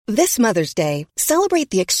This Mother's Day, celebrate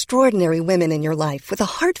the extraordinary women in your life with a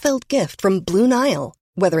heartfelt gift from Blue Nile.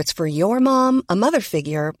 Whether it's for your mom, a mother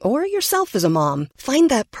figure, or yourself as a mom, find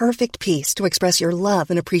that perfect piece to express your love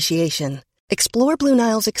and appreciation. Explore Blue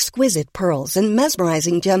Nile's exquisite pearls and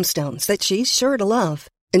mesmerizing gemstones that she's sure to love.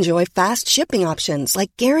 Enjoy fast shipping options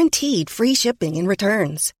like guaranteed free shipping and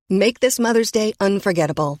returns. Make this Mother's Day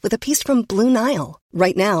unforgettable with a piece from Blue Nile.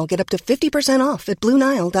 Right now, get up to 50% off at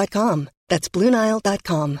BlueNile.com. That's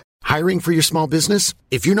BlueNile.com. Hiring for your small business?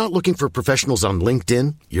 If you're not looking for professionals on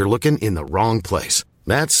LinkedIn, you're looking in the wrong place.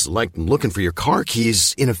 That's like looking for your car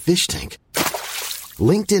keys in a fish tank.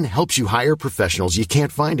 LinkedIn helps you hire professionals you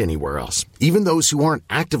can't find anywhere else, even those who aren't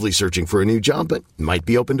actively searching for a new job but might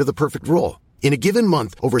be open to the perfect role. In a given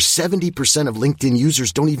month, over 70% of LinkedIn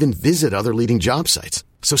users don't even visit other leading job sites.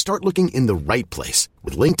 So start looking in the right place.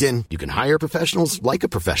 With LinkedIn, you can hire professionals like a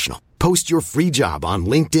professional. Post your free job on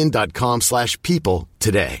linkedin.com/people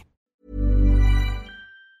today.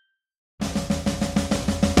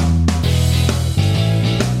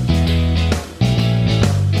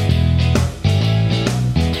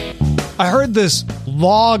 I heard this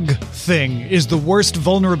log thing is the worst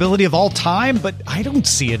vulnerability of all time, but I don't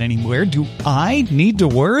see it anywhere. Do I need to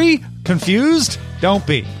worry? Confused? Don't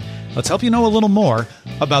be. Let's help you know a little more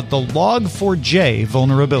about the Log4J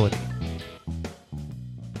vulnerability.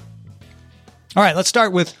 All right, let's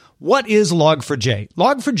start with what is Log4j?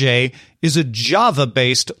 Log4j is a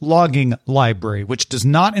Java-based logging library, which does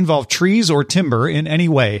not involve trees or timber in any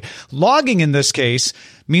way. Logging in this case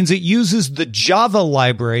means it uses the Java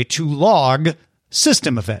library to log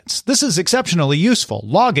system events. This is exceptionally useful.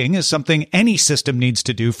 Logging is something any system needs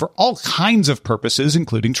to do for all kinds of purposes,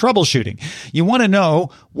 including troubleshooting. You want to know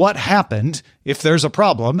what happened if there's a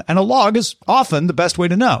problem, and a log is often the best way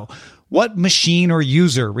to know. What machine or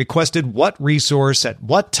user requested what resource at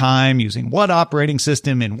what time, using what operating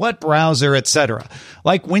system, in what browser, etc.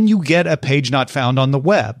 Like when you get a page not found on the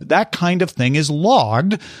web, that kind of thing is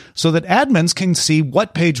logged so that admins can see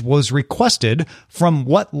what page was requested, from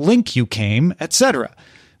what link you came, etc.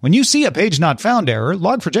 When you see a page not found error,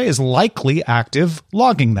 Log4j is likely active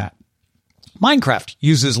logging that. Minecraft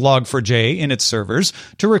uses Log4j in its servers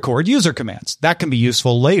to record user commands. That can be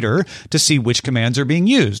useful later to see which commands are being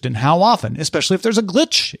used and how often, especially if there's a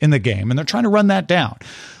glitch in the game and they're trying to run that down.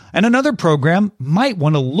 And another program might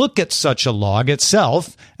want to look at such a log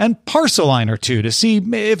itself and parse a line or two to see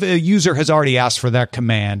if a user has already asked for that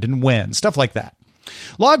command and when, stuff like that.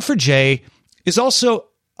 Log4j is also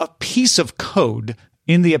a piece of code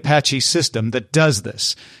in the Apache system that does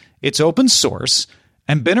this. It's open source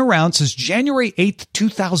and been around since January 8th,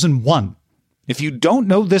 2001. If you don't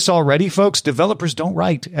know this already, folks, developers don't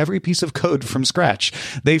write every piece of code from scratch.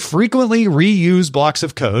 They frequently reuse blocks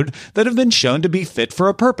of code that have been shown to be fit for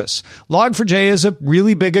a purpose. Log4j is a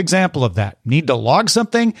really big example of that. Need to log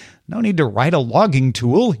something? No need to write a logging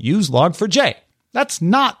tool. Use Log4j. That's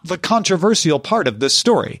not the controversial part of this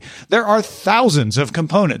story. There are thousands of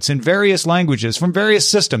components in various languages from various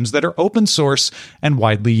systems that are open source and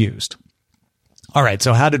widely used. All right,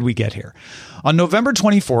 so how did we get here? On November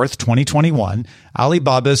 24th, 2021,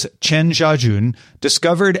 Alibaba's Chen Xiaojun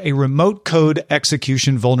discovered a remote code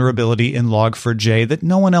execution vulnerability in Log4j that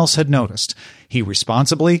no one else had noticed. He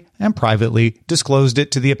responsibly and privately disclosed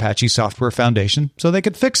it to the Apache Software Foundation so they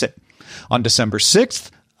could fix it. On December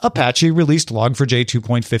 6th, Apache released Log4j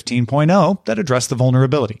 2.15.0 that addressed the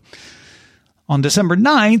vulnerability. On December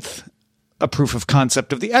 9th, a proof of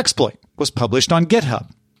concept of the exploit was published on GitHub.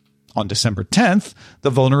 On December 10th, the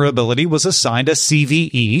vulnerability was assigned a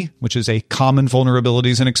CVE, which is a Common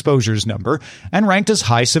Vulnerabilities and Exposures number, and ranked as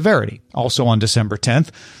high severity. Also on December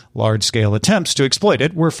 10th, large-scale attempts to exploit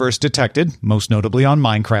it were first detected, most notably on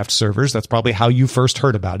Minecraft servers. That's probably how you first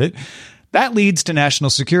heard about it. That leads to national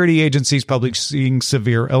security agencies publishing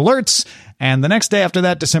severe alerts, and the next day after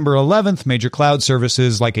that, December 11th, major cloud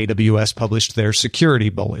services like AWS published their security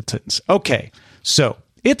bulletins. Okay, so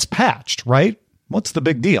it's patched, right? What's the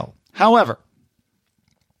big deal? However,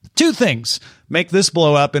 two things make this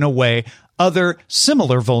blow up in a way other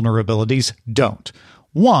similar vulnerabilities don't.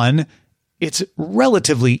 One, it's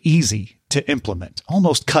relatively easy to implement,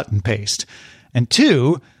 almost cut and paste. And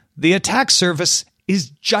two, the attack surface is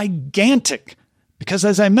gigantic because,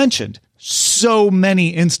 as I mentioned, so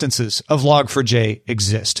many instances of Log4j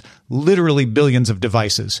exist. Literally billions of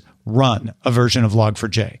devices run a version of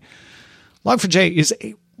Log4j. Log4j is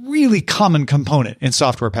a really common component in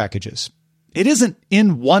software packages. It isn't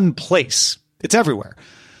in one place. It's everywhere.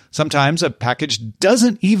 Sometimes a package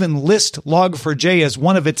doesn't even list Log4j as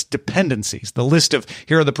one of its dependencies. The list of,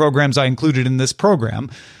 here are the programs I included in this program.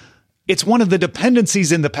 it's one of the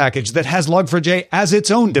dependencies in the package that has Log4j as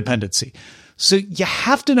its own dependency. So you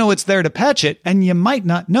have to know it's there to patch it, and you might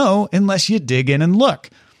not know unless you dig in and look.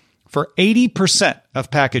 For 80%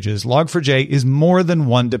 of packages, Log4j is more than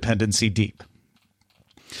one dependency deep.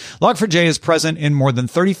 Log4j is present in more than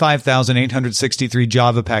 35,863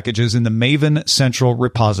 Java packages in the Maven Central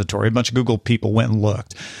Repository. A bunch of Google people went and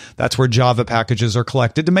looked. That's where Java packages are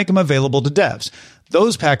collected to make them available to devs.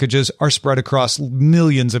 Those packages are spread across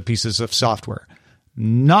millions of pieces of software.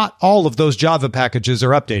 Not all of those Java packages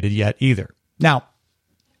are updated yet either. Now,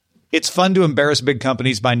 it's fun to embarrass big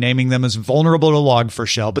companies by naming them as vulnerable to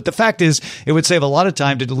Log4Shell, but the fact is, it would save a lot of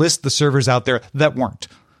time to list the servers out there that weren't.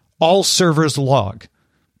 All servers log.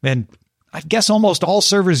 And I guess almost all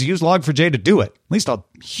servers use Log4j to do it. At least a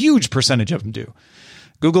huge percentage of them do.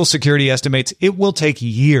 Google Security estimates it will take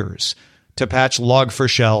years to patch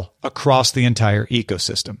Log4Shell across the entire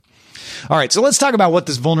ecosystem. All right, so let's talk about what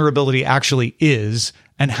this vulnerability actually is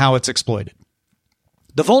and how it's exploited.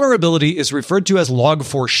 The vulnerability is referred to as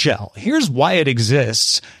Log4Shell. Here's why it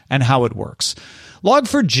exists and how it works.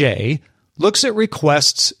 Log4j looks at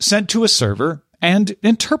requests sent to a server and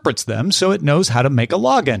interprets them so it knows how to make a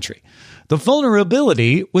log entry. The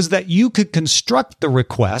vulnerability was that you could construct the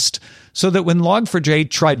request so that when Log4j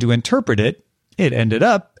tried to interpret it, it ended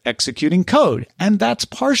up executing code, and that's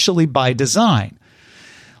partially by design.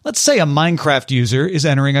 Let's say a Minecraft user is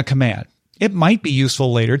entering a command. It might be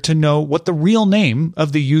useful later to know what the real name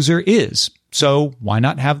of the user is, so why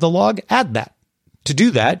not have the log add that? To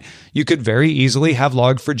do that, you could very easily have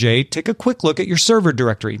Log4j take a quick look at your server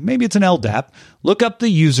directory. Maybe it's an LDAP, look up the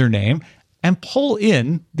username, and pull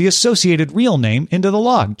in the associated real name into the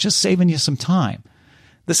log, just saving you some time.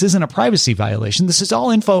 This isn't a privacy violation. This is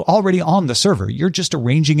all info already on the server. You're just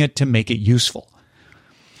arranging it to make it useful.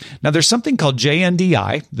 Now, there's something called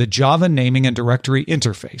JNDI, the Java Naming and Directory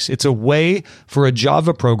Interface. It's a way for a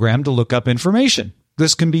Java program to look up information.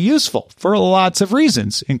 This can be useful for lots of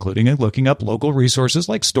reasons, including looking up local resources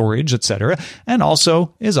like storage, etc., and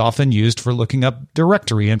also is often used for looking up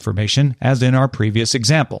directory information, as in our previous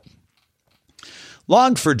example.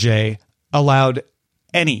 Log4j allowed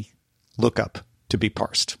any lookup to be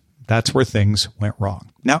parsed. That's where things went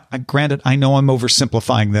wrong. Now, granted, I know I'm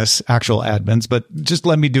oversimplifying this, actual admins, but just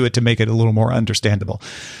let me do it to make it a little more understandable.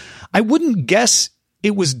 I wouldn't guess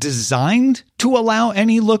it was designed to allow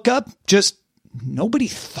any lookup, just nobody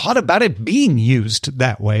thought about it being used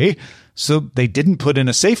that way, so they didn't put in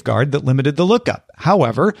a safeguard that limited the lookup.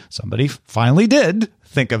 However, somebody finally did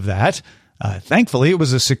think of that. Thankfully, it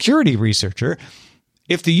was a security researcher.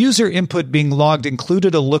 If the user input being logged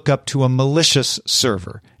included a lookup to a malicious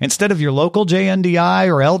server, instead of your local JNDI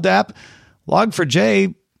or LDAP,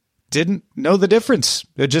 Log4j didn't know the difference.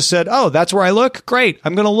 It just said, oh, that's where I look? Great,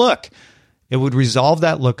 I'm going to look. It would resolve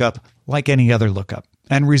that lookup like any other lookup.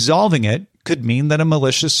 And resolving it could mean that a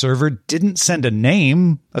malicious server didn't send a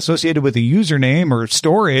name associated with a username or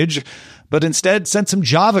storage, but instead sent some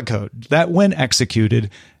Java code that, when executed,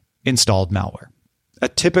 installed malware. A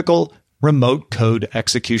typical remote code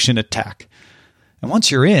execution attack. And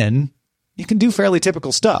once you're in, you can do fairly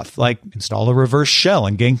typical stuff, like install a reverse shell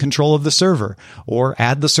and gain control of the server, or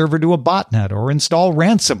add the server to a botnet, or install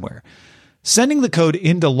ransomware. Sending the code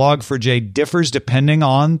into Log4j differs depending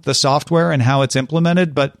on the software and how it's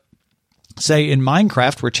implemented, but say in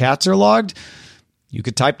Minecraft where chats are logged, you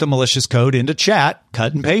could type the malicious code into chat,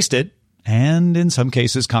 cut and paste it, and in some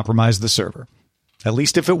cases compromise the server, at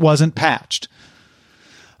least if it wasn't patched.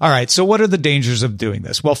 All right, so what are the dangers of doing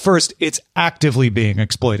this? Well, first, it's actively being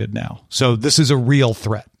exploited now. So this is a real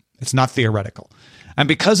threat. It's not theoretical. And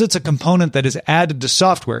because it's a component that is added to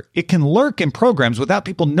software, it can lurk in programs without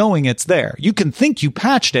people knowing it's there. You can think you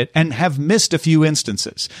patched it and have missed a few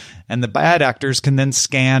instances, and the bad actors can then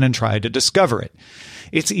scan and try to discover it.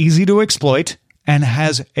 It's easy to exploit and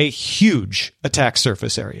has a huge attack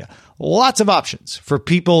surface area. Lots of options for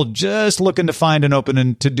people just looking to find and open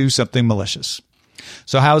and to do something malicious.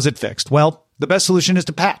 So how is it fixed? Well, the best solution is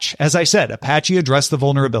to patch. As I said, Apache addressed the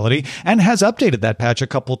vulnerability and has updated that patch a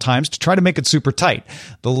couple times to try to make it super tight.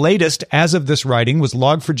 The latest, as of this writing, was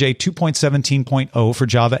Log4j 2.17.0 for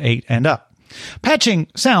Java 8 and up. Patching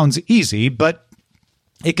sounds easy, but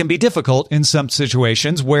it can be difficult in some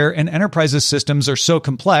situations where an enterprise's systems are so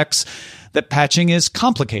complex that patching is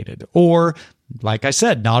complicated, or like I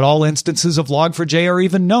said, not all instances of Log4j are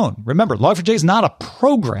even known. Remember, Log4j is not a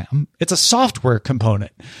program. It's a software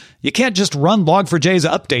component. You can't just run Log4j's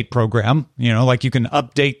update program, like you can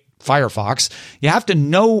update Firefox. You have to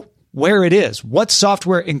know where it is, what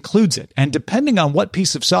software includes it. And depending on what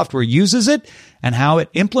piece of software uses it and how it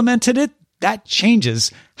implemented it, that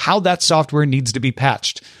changes how that software needs to be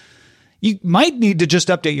patched. You might need to just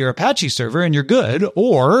update your Apache server and you're good,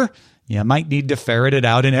 or you might need to ferret it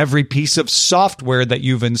out in every piece of software that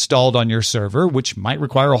you've installed on your server, which might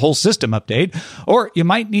require a whole system update, or you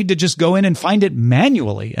might need to just go in and find it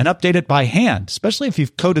manually and update it by hand, especially if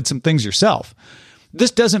you've coded some things yourself.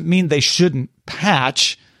 This doesn't mean they shouldn't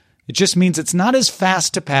patch. It just means it's not as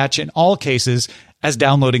fast to patch in all cases as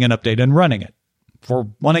downloading an update and running it. For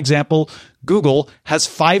one example, Google has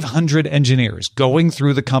 500 engineers going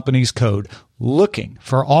through the company's code, looking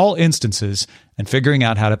for all instances and figuring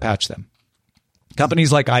out how to patch them.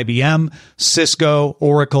 Companies like IBM, Cisco,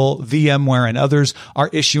 Oracle, VMware, and others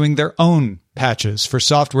are issuing their own patches for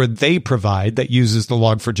software they provide that uses the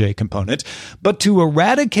Log4j component. But to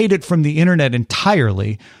eradicate it from the internet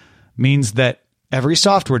entirely means that every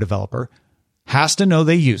software developer has to know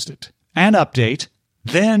they used it and update,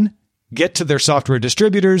 then get to their software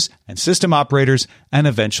distributors and system operators, and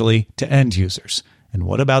eventually to end users. And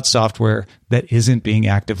what about software that isn't being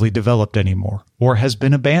actively developed anymore or has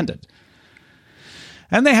been abandoned?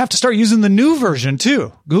 And they have to start using the new version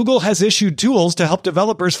too. Google has issued tools to help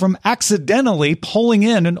developers from accidentally pulling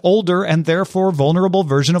in an older and therefore vulnerable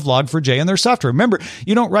version of Log4j in their software. Remember,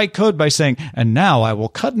 you don't write code by saying, and now I will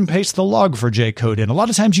cut and paste the Log4j code in. A lot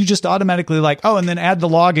of times you just automatically and then add the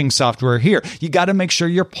logging software here. You got to make sure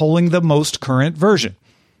you're pulling the most current version.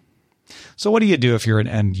 So what do you do if you're an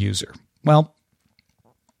end user? Well,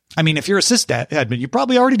 if you're a sysadmin, you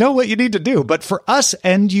probably already know what you need to do. But for us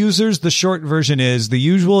end users, the short version is the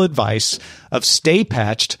usual advice of stay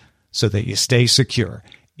patched so that you stay secure.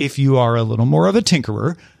 If you are a little more of a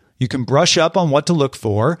tinkerer, you can brush up on what to look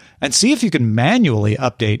for and see if you can manually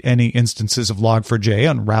update any instances of Log4j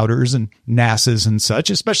on routers and NASs and such,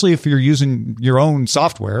 especially if you're using your own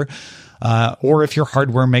software. Or if your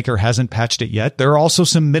hardware maker hasn't patched it yet. There are also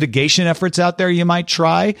some mitigation efforts out there you might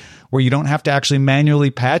try where you don't have to actually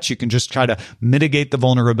manually patch. You can just try to mitigate the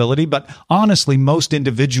vulnerability. But honestly, most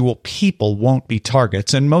individual people won't be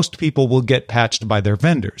targets, and most people will get patched by their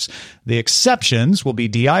vendors. The exceptions will be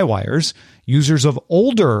DIYers, users of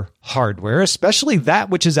older hardware, especially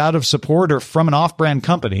that which is out of support or from an off-brand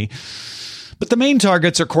company. But the main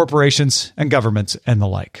targets are corporations and governments and the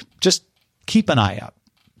like. Just keep an eye out.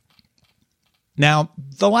 Now,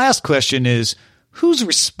 the last question is, who's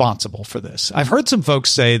responsible for this? I've heard some folks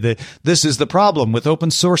say that this is the problem with open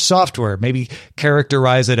source software, maybe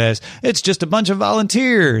characterize it as it's just a bunch of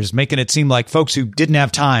volunteers, making it seem like folks who didn't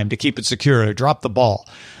have time to keep it secure or dropped the ball.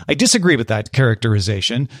 I disagree with that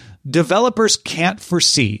characterization. Developers can't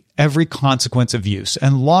foresee every consequence of use,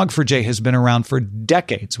 and Log4j has been around for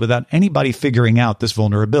decades without anybody figuring out this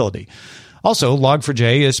vulnerability. Also,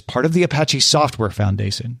 Log4j is part of the Apache Software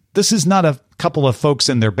Foundation. This is not a couple of folks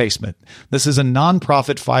in their basement. This is a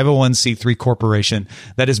nonprofit 501c3 corporation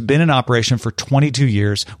that has been in operation for 22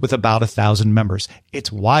 years with about 1,000 members.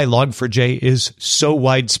 It's why Log4j is so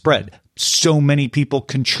widespread. So many people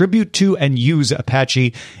contribute to and use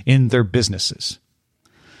Apache in their businesses.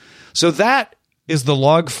 So that is the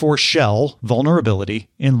Log4Shell vulnerability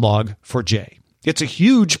in Log4j. It's a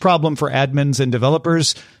huge problem for admins and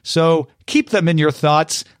developers, so keep them in your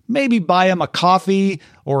thoughts. Maybe buy them a coffee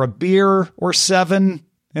or a beer or 7.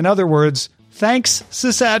 In other words, thanks,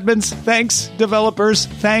 sysadmins. Thanks, developers.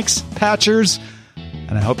 Thanks, patchers.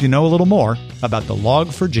 And I hope you know a little more about the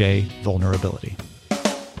Log4j vulnerability.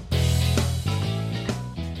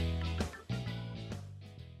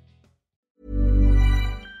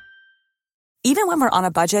 Even when we're on a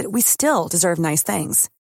budget, we still deserve nice things.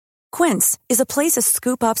 Quince is a place to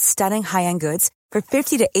scoop up stunning high-end goods for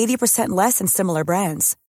 50 to 80% less than similar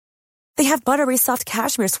brands. They have buttery soft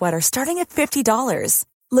cashmere sweaters starting at $50,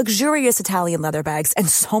 luxurious Italian leather bags, and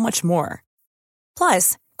so much more.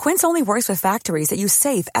 Plus, Quince only works with factories that use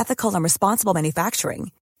safe, ethical, and responsible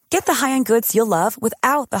manufacturing. Get the high-end goods you'll love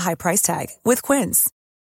without the high price tag with Quince.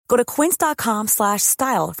 Go to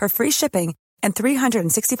quince.com/style for free shipping and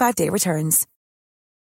 365-day returns.